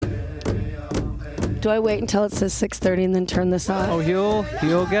Do I wait until it says 6:30 and then turn this off? Oh, he'll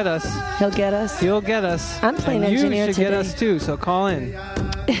get us. He'll get us? He'll get us. I'm playing and engineer you should today. get us too, so call in.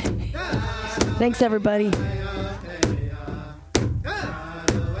 Thanks, everybody.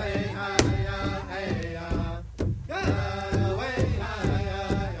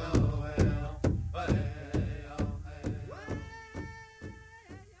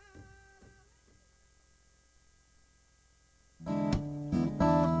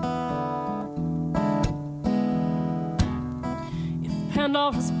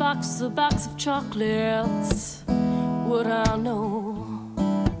 Pandora's box, a box of chocolates. Would I know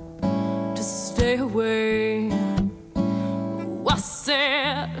to stay away? Oh, I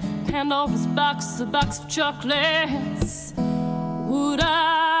said, if Pandora's box, a box of chocolates, would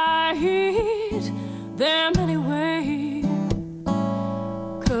I eat them anyway?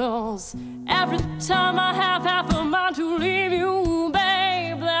 'Cause every time I have half a mind to leave you,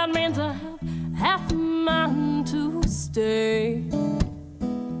 babe, that means I have half a mind to stay.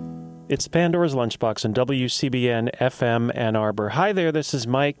 It's Pandora's Lunchbox on WCBN FM Ann Arbor. Hi there, this is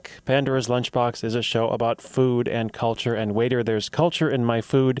Mike. Pandora's Lunchbox is a show about food and culture. And waiter, there's culture in my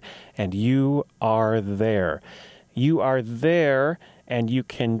food, and you are there. You are there, and you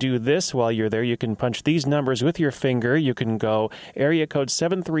can do this while you're there. You can punch these numbers with your finger. You can go area code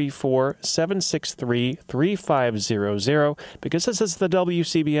 734-763-3500, because this is the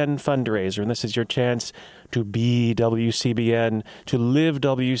WCBN fundraiser, and this is your chance to be WCBN, to live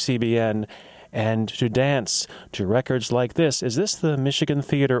WCBN, and to dance to records like this. Is this the Michigan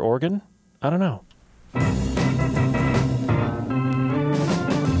Theater organ? I don't know.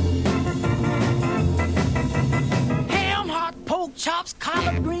 Ham, hot pork chops,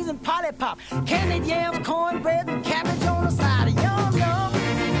 collard greens, and polypop. Candied yams, cornbread, and cabbage on the side. Yum, yum.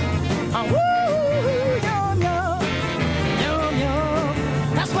 Woo, yum, yum. Yum, yum.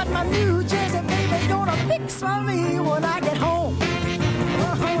 That's what my New Jersey baby's gonna fix for me when I get home.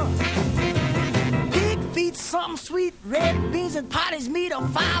 Pig feet, something sweet, red beans and pottage meat, a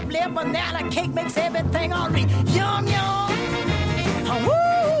 5-layer banana cake makes everything alright. Yum, yum. Woo,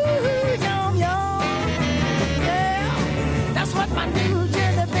 yum, yum. Yeah, that's what my New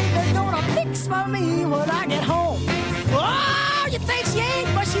Jersey baby's gonna fix for me when I get home. Oh, you think she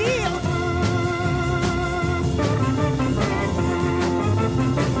ain't, but she is.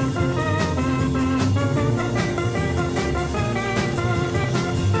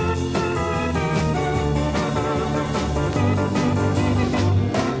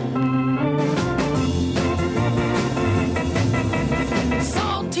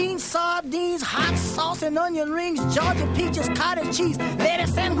 Sardines, hot sauce and onion rings, Georgia peaches, cottage cheese,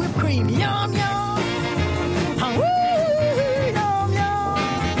 lettuce and whipped cream. Yum, yum. Woo, yum, yum.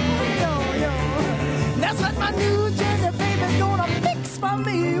 Yum, yum. That's what my New Jersey baby's gonna fix for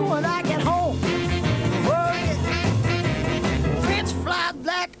me when I get home. Oh, yeah. French fries,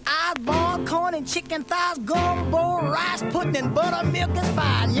 black-eyed ball, corn and chicken thighs, gumbo, rice pudding, and buttermilk is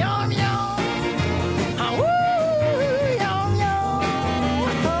fine. Yum, yum. Woo.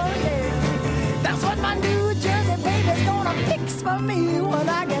 My New Jersey baby's gonna fix for me when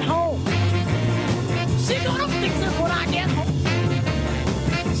I get home. She's gonna fix it when I get home.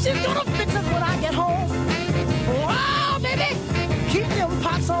 She's gonna fix it when I get home. Wow, baby, keep them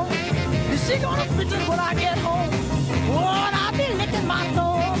pots on. She's gonna fix it when I get home. Oh, and I'll be licking my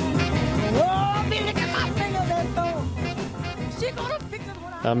thumb. Oh, I'll be licking my fingers and thumbs. She's gonna fix it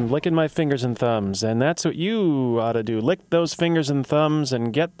when I I'm licking my fingers and thumbs, and that's what you ought to do. Lick those fingers and thumbs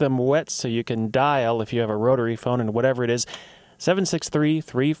and get them wet so you can dial, if you have a rotary phone and whatever it is,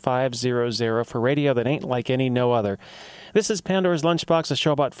 763-3500 for radio that ain't like any no other. This is Pandora's Lunchbox, a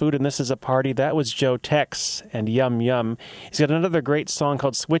show about food, and this is a party. That was Joe Tex and Yum Yum. He's got another great song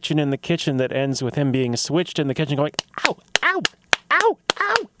called Switchin' in the Kitchen that ends with him being switched in the kitchen going, ow, ow, ow,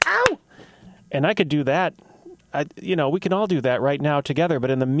 ow, ow. And I could do that. We can all do that right now together.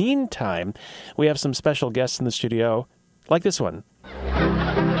 But in the meantime, we have some special guests in the studio, like this one.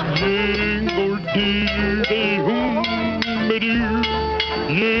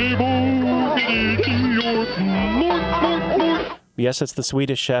 Yes, it's the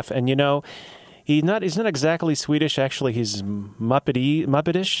Swedish Chef. And, he's not exactly Swedish. Actually, he's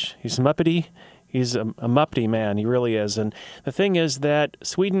Muppetish. He's Muppety. He's a Muppety man. He really is. And the thing is that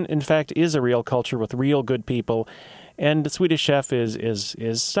Sweden, in fact, is a real culture with real good people. And the Swedish Chef is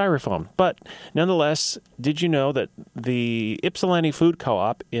styrofoam. But nonetheless, did you know that the Ypsilanti Food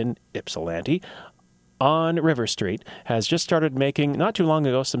Co-op in Ypsilanti on River Street has just started making, not too long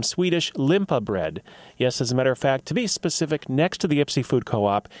ago, some Swedish limpa bread. Yes, as a matter of fact, to be specific, next to the Ypsi Food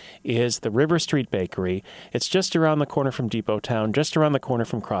Co-op is the River Street Bakery. It's just around the corner from Depot Town, just around the corner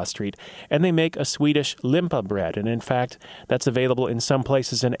from Cross Street, and they make a Swedish limpa bread. And in fact, that's available in some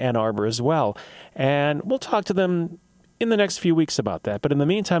places in Ann Arbor as well. And we'll talk to them in the next few weeks about that. But in the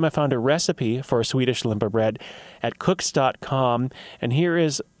meantime, I found a recipe for a Swedish limpa bread at cooks.com, and here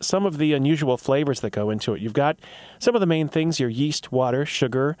is some of the unusual flavors that go into it. You've got some of the main things, your yeast, water,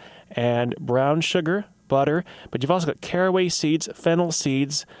 sugar, and brown sugar, butter, but you've also got caraway seeds, fennel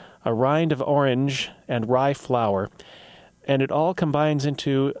seeds, a rind of orange, and rye flour. And it all combines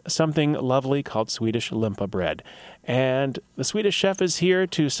into something lovely called Swedish limpa bread. And the Swedish chef is here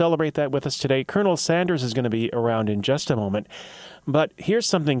to celebrate that with us today. Colonel Sanders is going to be around in just a moment. But here's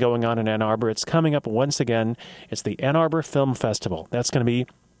something going on in Ann Arbor. It's coming up once again. It's the Ann Arbor Film Festival. That's going to be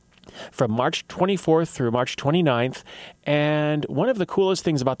from March 24th through March 29th. And one of the coolest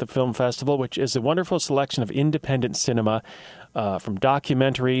things about the film festival, which is a wonderful selection of independent cinema, from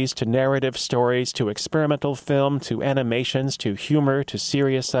documentaries to narrative stories to experimental film to animations to humor to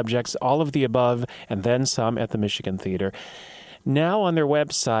serious subjects, all of the above and then some at the Michigan Theater. Now on their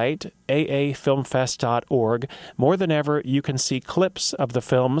website, aafilmfest.org, more than ever, you can see clips of the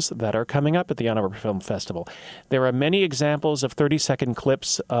films that are coming up at the Ann Arbor Film Festival. There are many examples of 30-second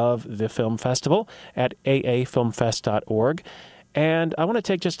clips of the film festival at aafilmfest.org. And I want to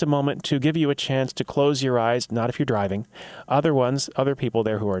take just a moment to give you a chance to close your eyes, not if you're driving. Other people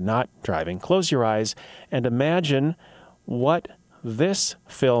there who are not driving, close your eyes and imagine what this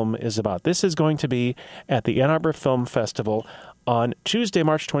film is about. This is going to be at the Ann Arbor Film Festival on Tuesday,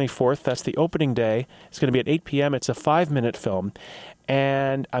 March 24th. That's the opening day. It's going to be at 8 p.m. It's a 5-minute film.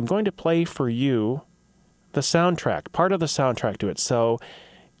 And I'm going to play for you the soundtrack, part of the soundtrack to it. So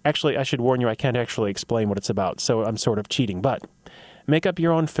actually, I should warn you, I can't actually explain what it's about, so I'm sort of cheating. But make up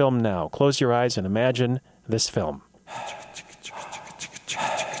your own film now. Close your eyes and imagine this film.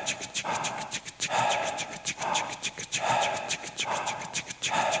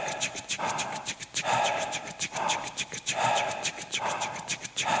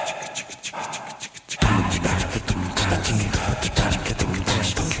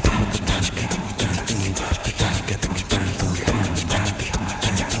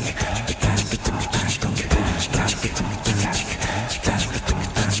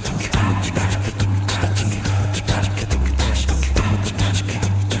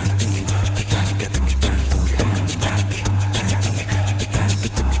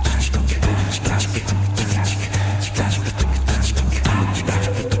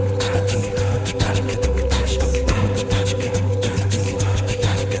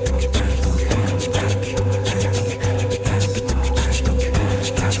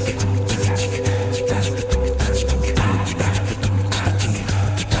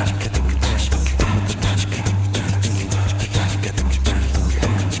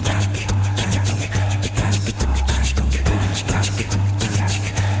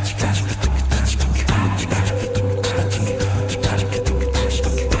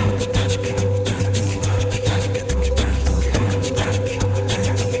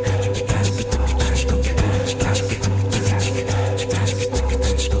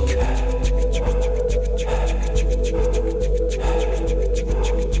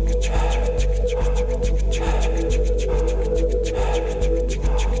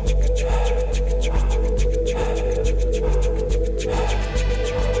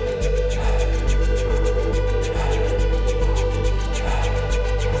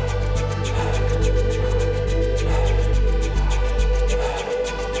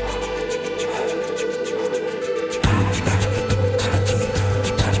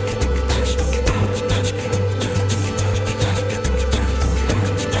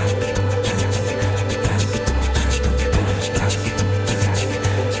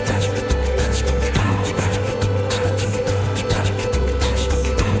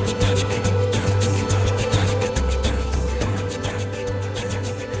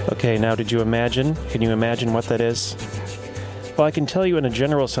 Okay, now did you imagine? Can you imagine what that is? Well, I can tell you in a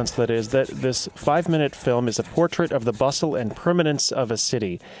general sense that this 5-minute film is a portrait of the bustle and permanence of a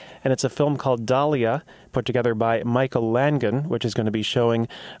city. And it's a film called Dahlia, put together by Michael Langen, which is going to be showing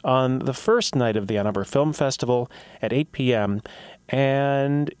on the first night of the Ann Arbor Film Festival at 8 p.m.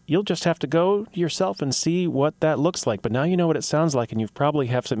 And you'll just have to go yourself and see what that looks like. But now you know what it sounds like, and you probably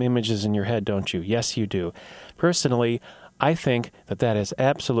have some images in your head, don't you? Yes, you do. Personally, I think that is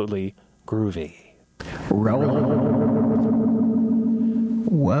absolutely groovy.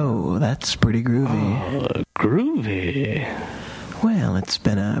 Whoa, that's pretty groovy. Groovy. Well, it's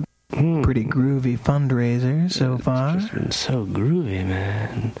been a Pretty groovy fundraiser so far. It's been so groovy,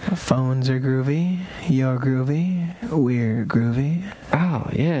 man. Phones are groovy. You're groovy. We're groovy. Oh,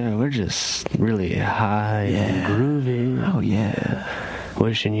 yeah, we're just really high and groovy. Oh, yeah.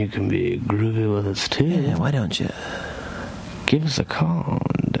 Wishing you can be groovy with us, too. Yeah, why don't you? Give us a call.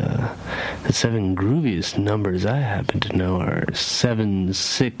 And, the 7 grooviest numbers I happen to know are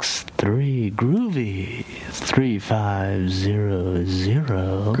 763-GROOVY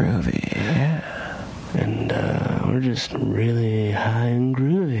 3500. Groovy, yeah. And we're just really high and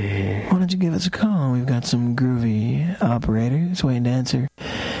groovy. Why don't you give us a call? We've got some groovy operators waiting to answer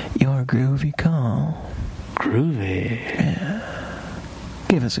your groovy call. Groovy. Yeah.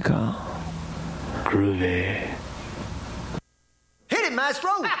 Give us a call. Groovy. Hit it, maestro!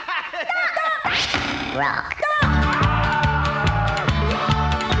 Rock.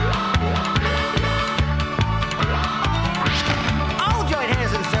 All join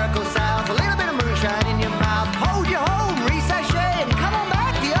hands in circle south, a little bit of moonshine in your mouth. Hold your home, re-sashay, and come on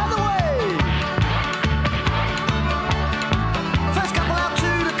back the other way. First couple out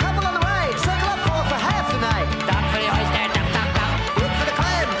to the couple on the right. Circle up for half the night. Duck for the oyster, duck, duck, duck. Dig for the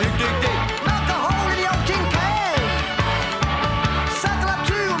clam, dig, dig, dig. Knock a hole in the old tin can. Circle up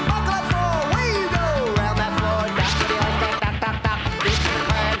two and buckle up four. Away you go, round that floor. Duck for the oyster, duck, duck, duck. Dig for the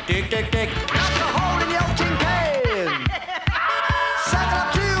clam, dig, dig, dig. Knock a hole in the old tin can. Circle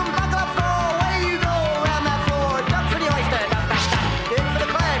up two and buckle up four. Away you go, round that floor. Duck for the oyster, duck, duck, duck. Dig for the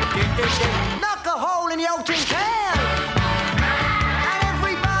clam, dig, dig, dig. Knock a hole in the old tin can. And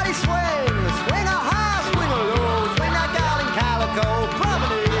everybody swing. Swing a high, swing a low. Swing that darling calico.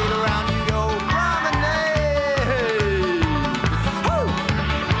 Promenade around you go. Promenade. Woo!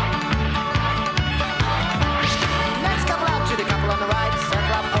 Next couple out to the couple on the right.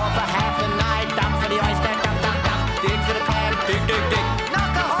 Circle up four for half the night. Duck for the oyster, duck, duck, duck. Dig for the clam, dig, dig, dig.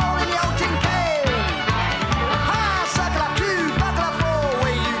 Knock a hole in the old tin can. High, circle up two, buckle up four.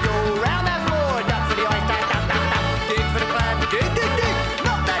 Away you go, round that floor. Duck for the oyster, duck, duck, duck. Dig for the clam, dig, dig, dig.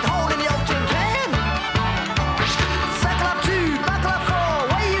 Knock that hole in the old tin can. Circle up two, buckle up four.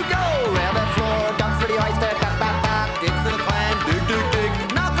 Away you go, round that floor. Duck for the oyster, duck, duck, duck. Dig for the clam, dig, dig, dig.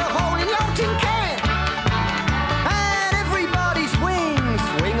 Knock a hole in the old tin can. And everybody swing.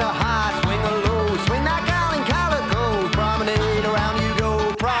 Swing a high, swing a low. Swing that garland calico. Promenade around you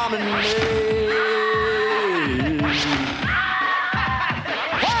go. Promenade.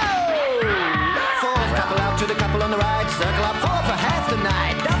 Whoa! Fourth couple out to the couple on the right. Circle up four for half the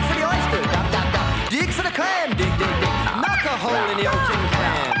night. Duck for the oyster. Duck, duck, duck. Dig for the clam. Dig, dig, dig. Knock a hole in the old tin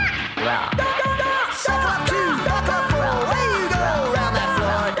can. Circle up two. Buckle up four. Away you go. Round that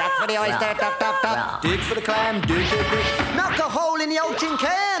floor. Duck for the oyster. Duck, duck, duck. Dig for the clam. Dig, dig, dig. Knock a hole in the old tin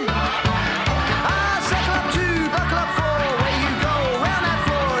can. Circle up two. Buckle up four. Away you go. Round that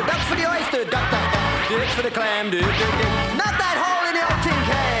floor. Duck for the oyster. Duck, duck, duck. Dig for the clam. Dig, dig, dig. Knock that hole in the old tin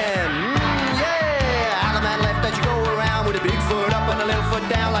can. Yeah. All the man left that you go around with a big foot up and a little foot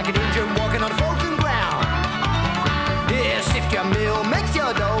down like an Indian walking on frozen ground. Yeah, sift your meal, mix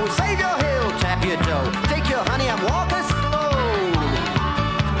your dough, save your hill, tap your toe, take your honey and walk us slow.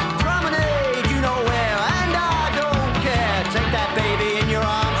 Promenade, you know where, and I don't care. Take that baby in your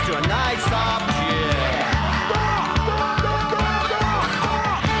arms to a nice soft chair.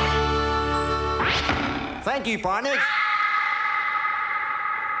 Thank you, partners.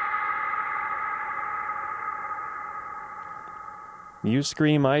 You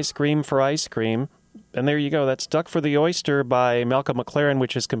scream, I scream for ice cream. And there you go. That's Duck for the Oyster by Malcolm McLaren,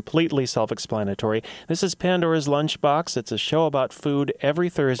 which is completely self-explanatory. This is Pandora's Lunchbox. It's a show about food every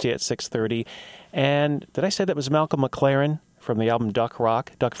Thursday at 6:30. And did I say that was Malcolm McLaren from the album Duck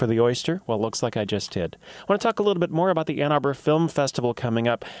Rock, Duck for the Oyster? Well, looks like I just did. I want to talk a little bit more about the Ann Arbor Film Festival coming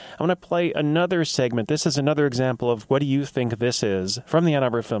up. I want to play another segment. This is another example of what do you think this is from the Ann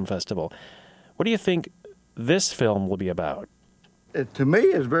Arbor Film Festival. What do you think this film will be about? To me,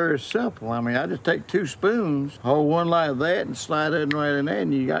 it's very simple. I mean, I just take 2 spoons, hold one like that, and slide it right in there,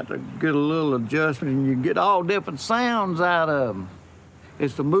 and you got to get a little adjustment, and you get all different sounds out of them.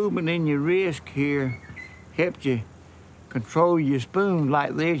 It's the movement in your wrist here helps you control your spoon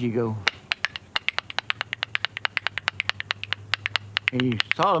like this. You go. And you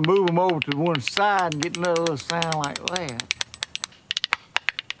sort of move them over to one side and get another little sound like that.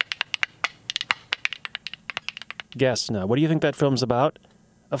 Guess now. What do you think that film's about?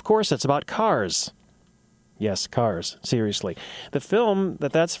 Of course, it's about cars. Yes, cars. Seriously. The film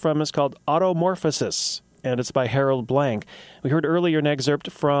that's from is called Automorphosis. and it's by Harold Blank. We heard earlier an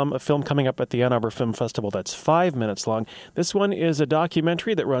excerpt from a film coming up at the Ann Arbor Film Festival that's 5 minutes long. This one is a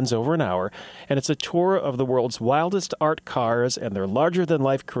documentary that runs over an hour, and it's a tour of the world's wildest art cars and their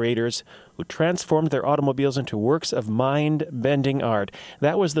larger-than-life creators who transformed their automobiles into works of mind-bending art.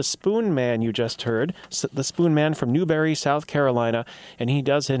 That was the Spoon Man you just heard, the Spoon Man from Newberry, South Carolina, and he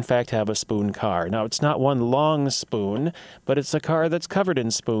does, in fact, have a spoon car. Now, it's not one long spoon, but it's a car that's covered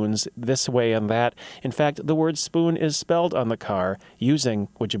in spoons this way and that. In fact, the word spoon is spelled on the car using,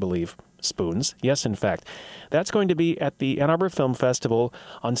 would you believe, spoons. Yes, in fact. That's going to be at the Ann Arbor Film Festival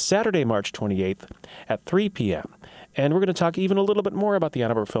on Saturday, March 28th at 3 p.m. And we're going to talk even a little bit more about the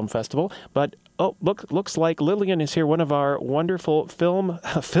Ann Arbor Film Festival. But looks like Lillian is here. One of our wonderful film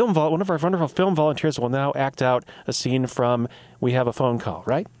volunteers will now act out a scene from We Have a Phone Call,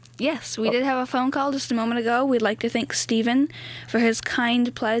 right? Yes, we did have a phone call just a moment ago. We'd like to thank Stephen for his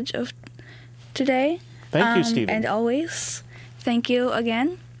kind pledge of today. Thank you, Stephen. And always, thank you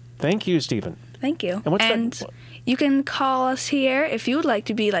again. Thank you, Stephen. Thank you. And what's that? You can call us here if you would like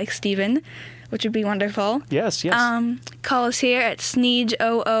to be like Stephen, which would be wonderful. Yes. Call us here at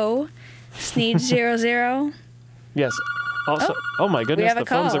Sneege00, Sneege00. Yes. Also, oh my goodness, the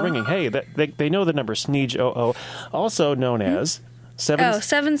phones are ringing. Hey, they know the number Sneege00, also known as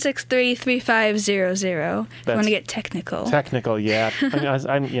 763-3500. If you want to get technical. Technical, yeah.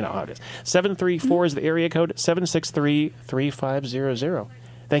 I'm you know how it is. 734 is the area code, 763-3500.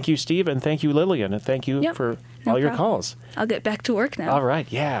 Thank you, Steve, and thank you, Lillian, and thank you for all your calls. I'll get back to work now. All right,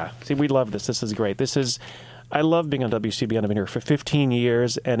 yeah. See, we love this. This is great. I love being on WCBN. I've been here for 15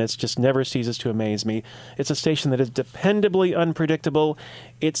 years, and it just never ceases to amaze me. It's a station that is dependably unpredictable.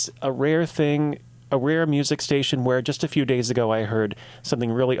 It's a rare thing, a rare music station where just a few days ago I heard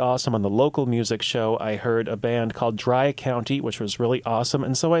something really awesome on the local music show. I heard a band called Dry County, which was really awesome,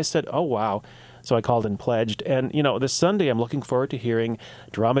 and so I said, oh, wow. So I called and pledged. And, this Sunday I'm looking forward to hearing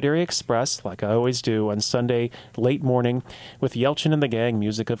Dromedary Express, like I always do, on Sunday late morning with Yelchin and the Gang,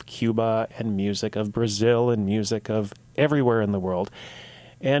 music of Cuba and music of Brazil and music of everywhere in the world.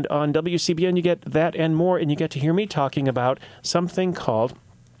 And on WCBN you get that and more, and you get to hear me talking about something called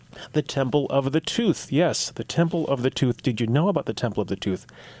the Temple of the Tooth. Yes, the Temple of the Tooth. Did you know about the Temple of the Tooth?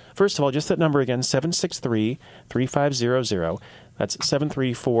 First of all, just that number again, 763-3500. That's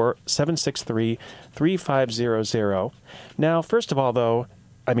 734-763-3500. Now, first of all,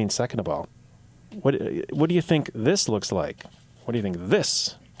 second of all, what do you think this looks like? What do you think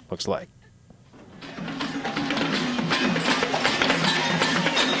this looks like?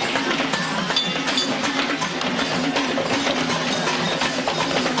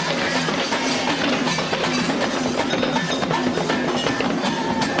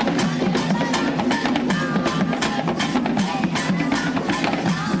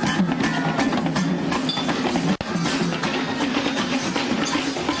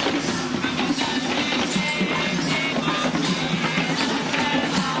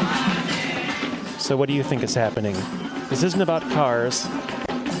 So what do you think is happening? This isn't about cars.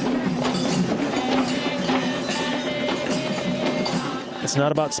 It's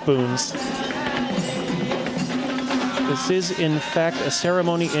not about spoons. This is, in fact, a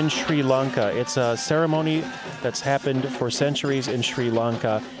ceremony in Sri Lanka. It's a ceremony that's happened for centuries in Sri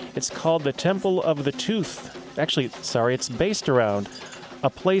Lanka. It's called the Temple of the Tooth. Actually, it's based around a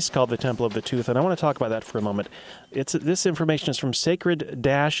place called the Temple of the Tooth, and I want to talk about that for a moment. This information is from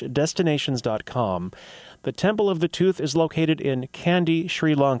sacred-destinations.com. The Temple of the Tooth is located in Kandy,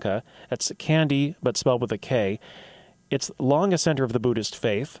 Sri Lanka. That's Kandy, but spelled with a K. It's long a center of the Buddhist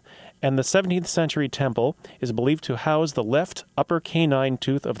faith, and the 17th century temple is believed to house the left upper canine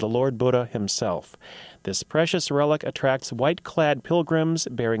tooth of the Lord Buddha himself. This precious relic attracts white-clad pilgrims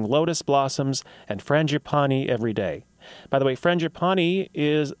bearing lotus blossoms and frangipani every day. By the way,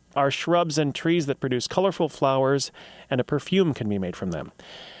 frangipani are shrubs and trees that produce colorful flowers, and a perfume can be made from them.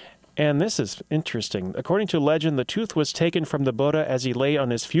 And this is interesting. According to legend, the tooth was taken from the Buddha as he lay on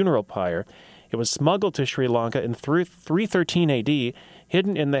his funeral pyre. It was smuggled to Sri Lanka in 313 AD,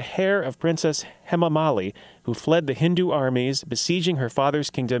 hidden in the hair of Princess Hemamali, who fled the Hindu armies, besieging her father's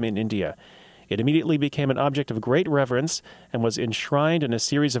kingdom in India. It immediately became an object of great reverence and was enshrined in a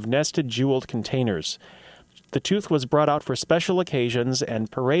series of nested jeweled containers. The tooth was brought out for special occasions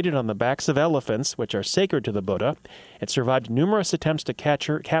and paraded on the backs of elephants, which are sacred to the Buddha. It survived numerous attempts to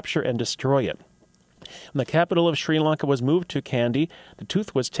capture and destroy it. When the capital of Sri Lanka was moved to Kandy, the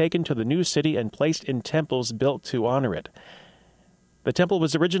tooth was taken to the new city and placed in temples built to honor it. The temple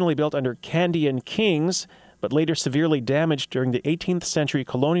was originally built under Kandyan kings, but later severely damaged during the 18th century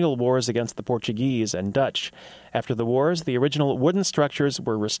colonial wars against the Portuguese and Dutch. After the wars, the original wooden structures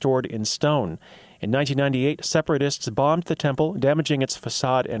were restored in stone. In 1998, separatists bombed the temple, damaging its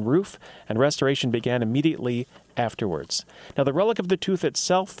facade and roof, and restoration began immediately afterwards. Now, the relic of the tooth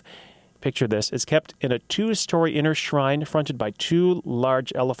itself, picture this, is kept in a 2-story inner shrine fronted by 2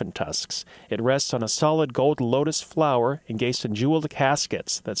 large elephant tusks. It rests on a solid gold lotus flower encased in jeweled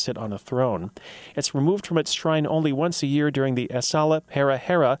caskets that sit on a throne. It's removed from its shrine only once a year during the Esala Pera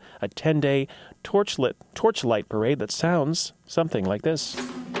Hera, a 10-day torchlight parade that sounds something like this.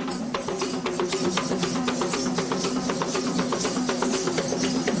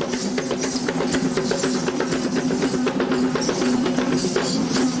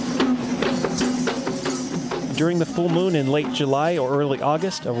 During the full moon in late July or early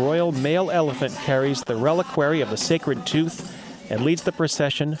August, a royal male elephant carries the reliquary of the sacred tooth and leads the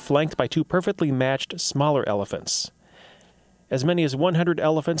procession, flanked by 2 perfectly matched smaller elephants. As many as 100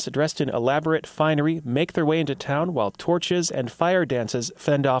 elephants dressed in elaborate finery make their way into town while torches and fire dances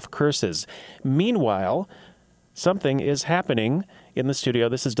fend off curses. Meanwhile, something is happening in the studio.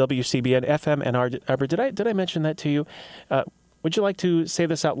 This is WCBN FM Ann Arbor. Did I mention that to you? Would you like to say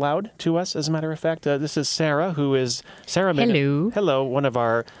this out loud to us, as a matter of fact? This is Sarah, who is... Sarah Minute. Hello. Hello, one of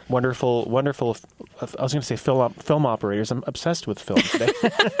our wonderful, I was going to say film operators. I'm obsessed with film today.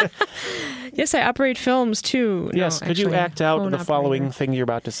 Yes, I operate films, too. Yes, could you act out the following thing you're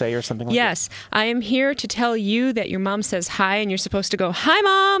about to say or something like that? Yes, I am here to tell you that your mom says hi, and you're supposed to go, "Hi,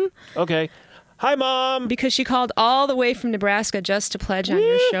 Mom!" Okay. Hi, Mom! Because she called all the way from Nebraska just to pledge on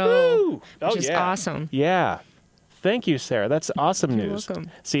your show, which is awesome. Yeah. Thank you, Sarah. That's awesome news. You're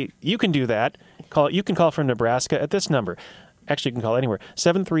welcome. See, you can do that. You can call from Nebraska at this number. Actually, you can call anywhere.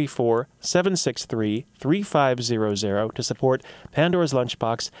 734-763-3500 to support Pandora's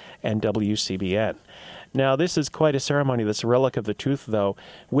Lunchbox and WCBN. Now, this is quite a ceremony, this relic of the tooth, though.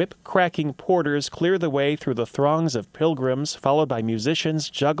 Whip-cracking porters clear the way through the throngs of pilgrims, followed by musicians,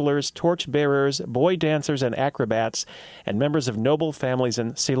 jugglers, torch-bearers, boy dancers and acrobats, and members of noble families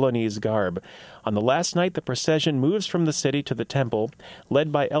in Ceylonese garb. On the last night, the procession moves from the city to the temple, led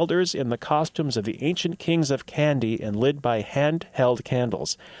by elders in the costumes of the ancient kings of Kandy and lit by hand-held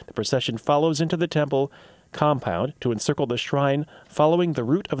candles. The procession follows into the temple compound to encircle the shrine, following the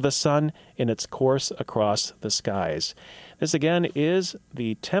route of the sun in its course across the skies. This again is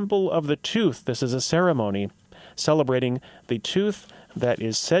the Temple of the Tooth. This is a ceremony celebrating the tooth that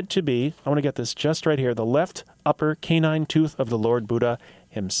is said to be, I want to get this just right here, the left upper canine tooth of the Lord Buddha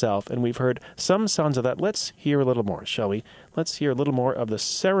himself. And we've heard some sounds of that. Let's hear a little more, shall we? Let's hear a little more of the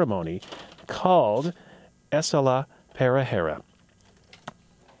ceremony called Esala Pera Hera.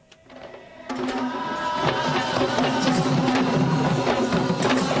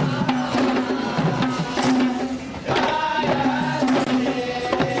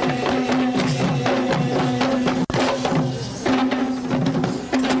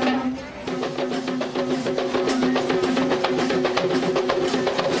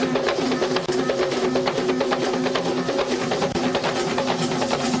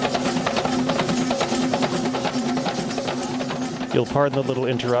 You'll pardon the little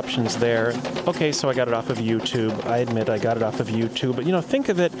interruptions there. Okay, so I got it off of YouTube. I admit I got it off of YouTube. But, think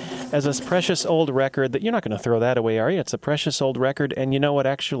of it as a precious old record that you're not going to throw that away, are you? It's a precious old record. And you know what?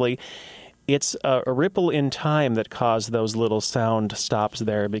 Actually, it's a ripple in time that caused those little sound stops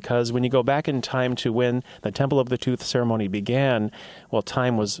there. Because when you go back in time to when the Temple of the Tooth ceremony began, well,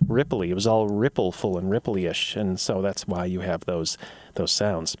 time was ripply. It was all rippleful and rippley-ish. And so that's why you have those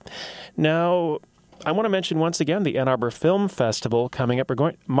sounds. Now, I want to mention once again the Ann Arbor Film Festival coming up.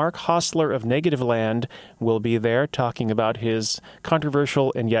 Mark Hostler of Negativland will be there talking about his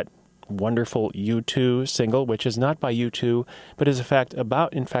controversial and yet wonderful U2 single, which is not by U2, but is in fact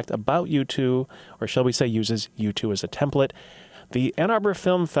about U2, or shall we say uses U2 as a template. The Ann Arbor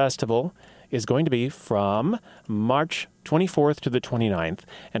Film Festival is going to be from March 24th to the 29th,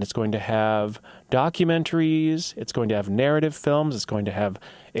 and it's going to have documentaries, it's going to have narrative films, it's going to have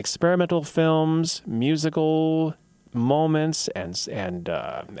experimental films, musical moments, and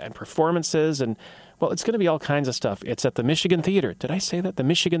performances, and, well, it's going to be all kinds of stuff. It's at the Michigan Theater. Did I say that? The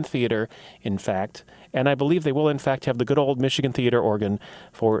Michigan Theater, in fact. And I believe they will, in fact, have the good old Michigan Theater organ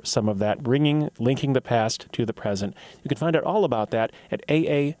for some of that, linking the past to the present. You can find out all about that at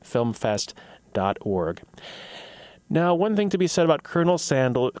aafilmfest.org. Now, one thing to be said about Colonel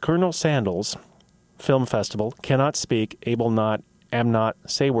Sandals Film Festival, cannot speak, able not, am not,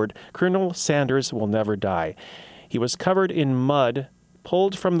 say word. Colonel Sanders will never die. He was covered in mud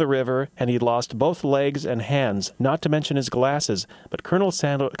pulled from the river, and he lost both legs and hands, not to mention his glasses. But Colonel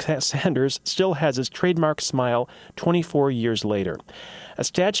Sanders still has his trademark smile 24 years later. A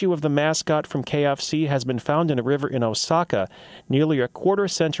statue of the mascot from KFC has been found in a river in Osaka, nearly a quarter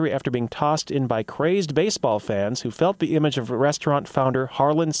century after being tossed in by crazed baseball fans who felt the image of restaurant founder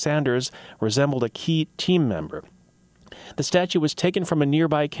Harlan Sanders resembled a key team member. The statue was taken from a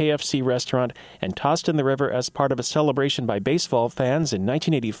nearby KFC restaurant and tossed in the river as part of a celebration by baseball fans in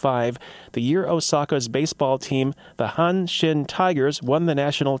 1985, the year Osaka's baseball team, the Hanshin Tigers, won the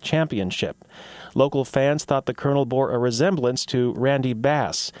national championship. Local fans thought the colonel bore a resemblance to Randy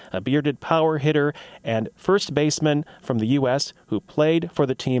Bass, a bearded power hitter and first baseman from the U.S. who played for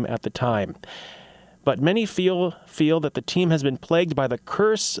the team at the time. But many feel that the team has been plagued by the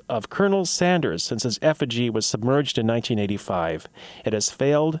curse of Colonel Sanders since his effigy was submerged in 1985. It has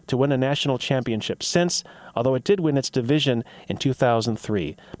failed to win a national championship since, although it did win its division in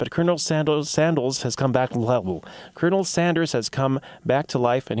 2003. But Colonel Sanders has come back. Colonel Sanders has come back to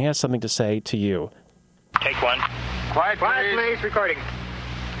life, and he has something to say to you. Take one. Quiet, please. Recording.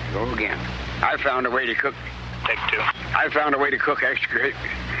 Go again. I found a way to cook. Take two. I found a way to cook extra.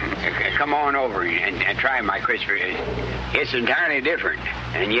 Come on over and try my crispy. It's entirely different,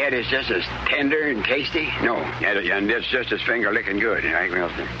 and yet it's just as tender and tasty. No, and it's just as finger-licking good.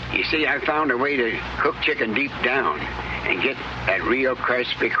 You see, I found a way to cook chicken deep down and get that real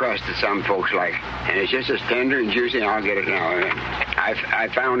crispy crust that some folks like. And it's just as tender and juicy. I'll get it now. I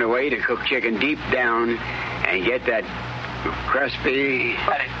found a way to cook chicken deep down and get that crispy,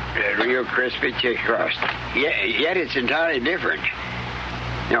 real crispy chicken crust. Yet it's entirely different.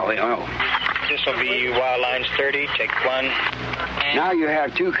 No. This will be Wild Lines 30. Take one. Now you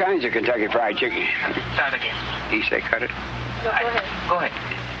have two kinds of Kentucky Fried Chicken. Start again. He said cut it. No, go ahead. Go ahead.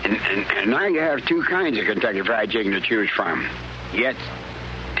 And now you have two kinds of Kentucky Fried Chicken to choose from. Yet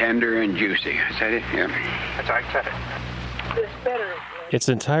tender and juicy. Is that it? Yeah. That's all right. Cut it. It's better. It's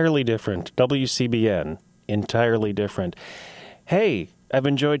entirely different. WCBN. Entirely different. Hey, I've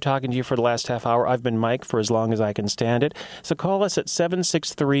enjoyed talking to you for the last half hour. I've been Mike for as long as I can stand it. So call us at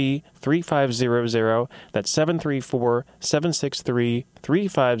 763-3500. That's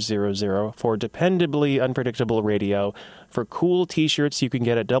 734-763-3500 for dependably unpredictable radio. For cool T-shirts you can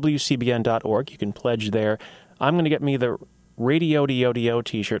get at WCBN.org. You can pledge there. I'm going to get me the Radio DODO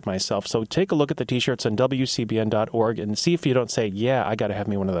T-shirt myself. So take a look at the T-shirts on WCBN.org and see if you don't say, yeah, I got to have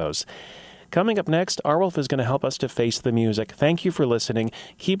me one of those. Coming up next, Arwolf is going to help us to face the music. Thank you for listening.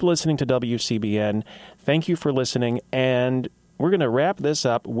 Keep listening to WCBN. Thank you for listening. And we're going to wrap this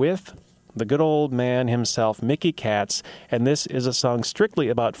up with the good old man himself, Mickey Katz. And this is a song strictly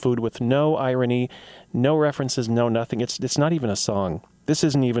about food with no irony, no references, no nothing. It's not even a song. This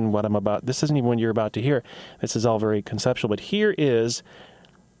isn't even what I'm about. This isn't even what you're about to hear. This is all very conceptual. But here is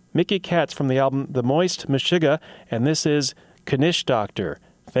Mickey Katz from the album The Moist Meshuggah. And this is Knish Doctor.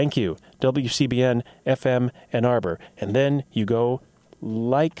 Thank you, WCBN FM Ann Arbor. And then you go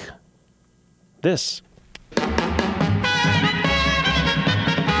like this.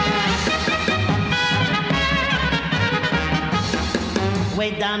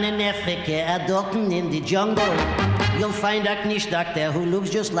 Way down in Africa, Dalton in the jungle, you'll find a Knish Doctor who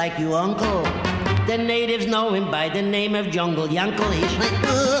looks just like your uncle. The natives know him by the name of Jungle Yankel. He's like,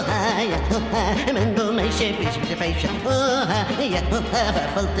 oh, hi, Mendel, my shape is the patient. Oh, hi, I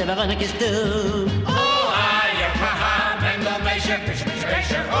felt the Veronicas too. Oh, hi, Mendel, my shape is the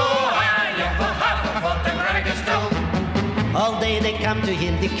patient. Oh, hi, I felt the Veronicas too. All day they come to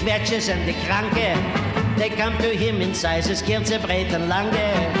him, the Quetsches and the Kranke. They come to him in sizes, kurze, breit and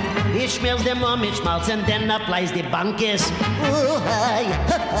lange. He smells them on mit Schmalz and then applies the Bankes. Oh, hi,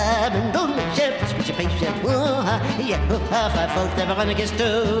 Mendel, my shape is the patient. Oh, hi, I felt the Veronicas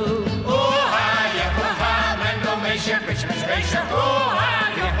too. Oh, hi, Mendel, my shape is the patient. Oh,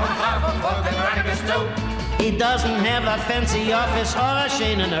 hi, I felt the Veronicas too. He doesn't have a fancy office or a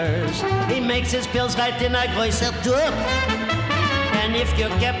chain and hers. He makes his pills right in a größer Tub. And if your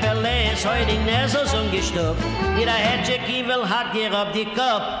Kapelle ist heute nicht so ungestoppt, jeder Hedgehog will hat dir auf die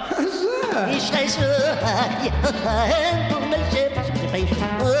Kopf. Ich schrei so, ja, und mein Chef ist mit dem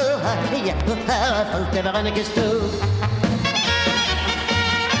oh, ja, folgt der Veronicas too.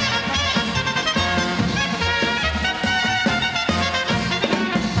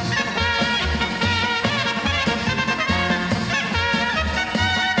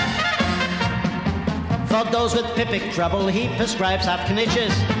 For those with pipic trouble, he prescribes hot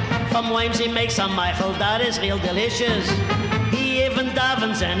knishes. From worms he makes a Michael that is real delicious. He even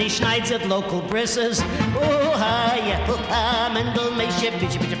davens and he schneids at local brisses. Oh, hi, yeah, oh, hi, Mendel, make shit,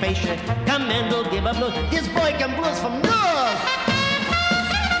 bitchy, patient. Come, Mendel, give a blow. This boy can blues from north.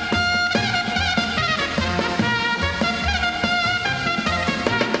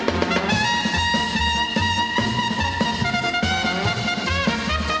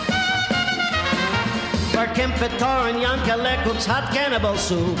 Lipitor and Yankele cooks hot cannibal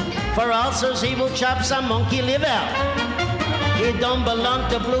soup. For ulcers, he will chop some monkey liver. He don't belong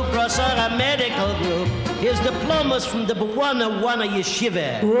to Blue Cross or a medical group. His diploma's from the Wana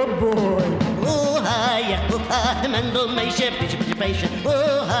Yeshiva. Oh boy. Oh ha, yeah, oh ha, Mendel Meishe, patient.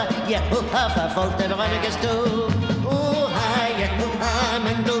 Oh ha, yeah, oh ha, Verfolgte Veronicas too. Oh ha, yeah, oh ha,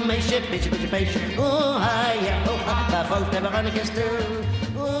 Mendel Meishe, patient. Oh ha, yeah, oh ha, Verfolgte Veronicas too.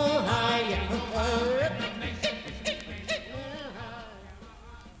 Oh ha, yeah, oh ha.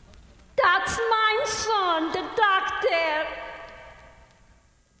 That's my son, the doctor.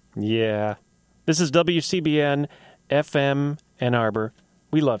 Yeah. This is WCBN FM Ann Arbor.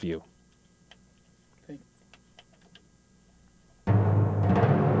 We love you.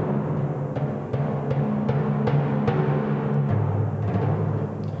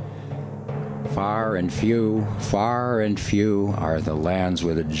 Far and few are the lands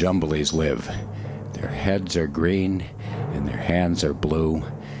where the Jumblies live. Their heads are green and their hands are blue,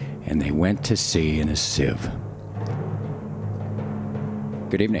 and they went to sea in a sieve.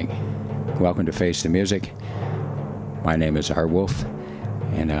 Good evening. Welcome to Face the Music. My name is R. Wolf,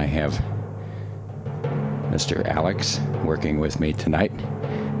 and I have Mr. Alex working with me tonight.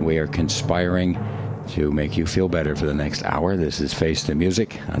 We are conspiring to make you feel better for the next hour. This is Face the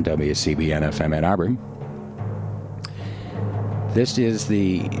Music on WCBN FM Ann Arbor. This is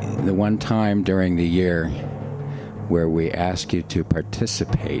the one time during the year where we ask you to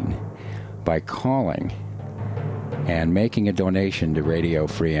participate by calling and making a donation to Radio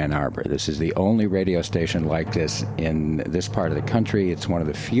Free Ann Arbor. This is the only radio station like this in this part of the country. It's one of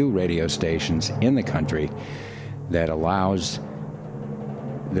the few radio stations in the country that allows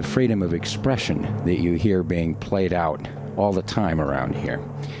the freedom of expression that you hear being played out all the time around here.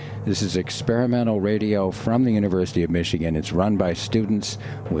 This is experimental radio from the University of Michigan. It's run by students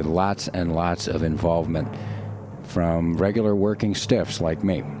with lots and lots of involvement from regular working stiffs like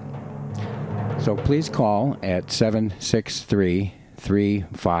me. So please call at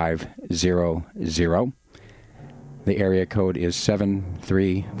 763-3500. The area code is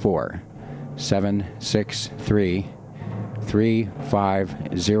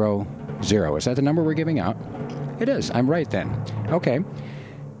 734-763-3500. Is that the number we're giving out? It is. I'm right then. Okay.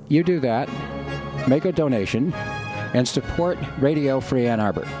 You do that, make a donation, and support Radio Free Ann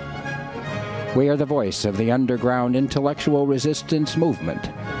Arbor. We are the voice of the underground intellectual resistance movement,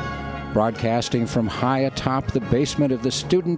 broadcasting from high atop the basement of the Student